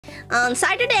On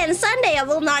Saturday and Sunday, I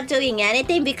will not doing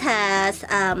anything because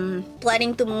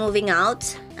planning to moving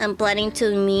out. I'm planning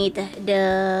to meet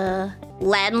the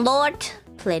landlord.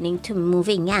 Planning to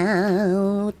moving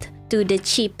out to the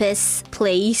cheapest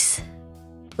place.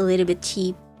 A little bit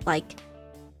cheap, like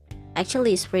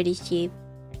actually it's pretty cheap.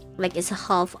 Like it's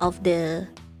half of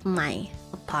my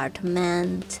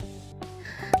apartment.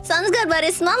 Sounds good, but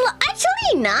it's not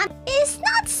actually not. It's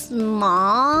not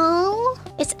small.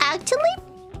 It's actually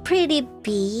pretty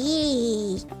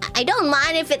big. I don't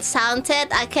mind if it's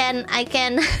haunted. I can I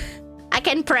can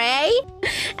pray.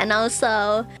 And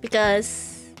also because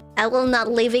I will not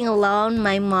living alone,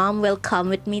 my mom will come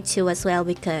with me too as well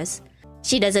because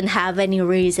she doesn't have any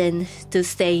reason to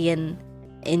stay in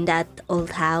that old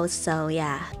house. So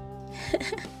yeah.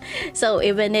 So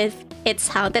even if it's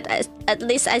haunted, at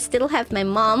least I still have my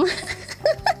mom.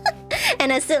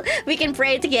 And we can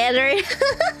pray together.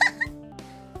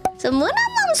 So Moona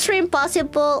Mom stream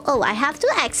possible. Oh, I have to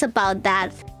ask about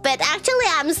that. But actually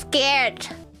I'm scared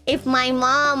if my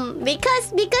mom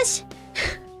because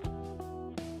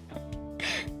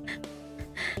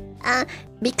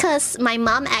because my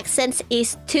mom accent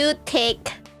is too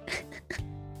thick.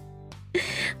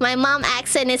 My mom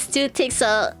accent is too thick,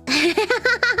 so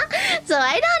so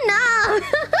I don't know.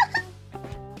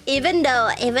 even though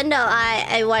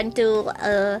I want to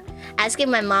asking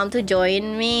my mom to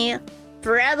join me,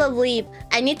 probably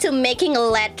I need to making a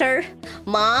letter.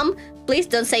 Mom, please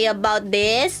don't say about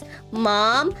this.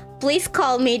 Mom, please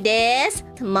call me this.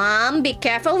 Mom, be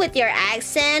careful with your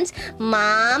accent.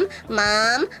 Mom.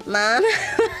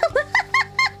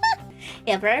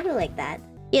 Yeah, probably like that.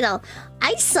 You know,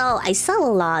 I saw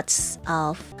lots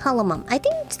of Hello Mom. I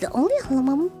think the only Hello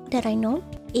Mom that I know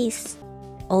is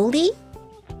Oli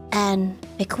and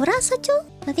Pekora Sacho,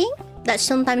 I think. That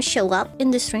sometimes show up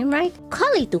in the stream, right?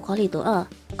 Kali tu. But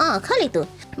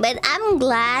I'm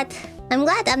glad I'm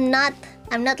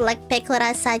not like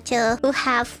Pekora Sacho who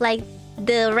have like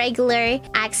the regular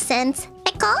accent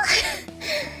echo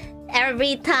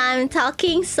every time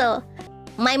talking, so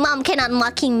my mom cannot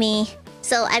mocking me.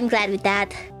 So I'm glad with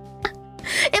that.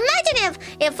 Imagine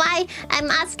if I'm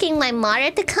asking my mother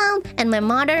to come and my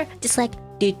mother just like,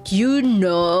 did you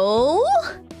know?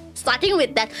 Starting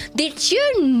with that, did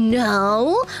you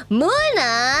know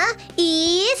Moona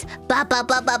is ba ba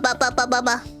ba ba ba ba ba ba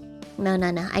ba? No,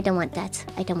 I don't want that.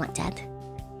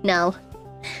 No.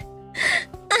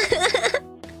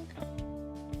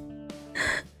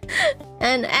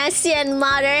 An Asian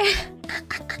mother.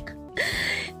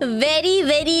 Very,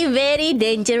 very, very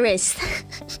dangerous.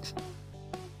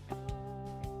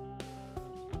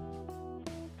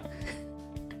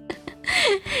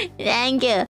 Thank you.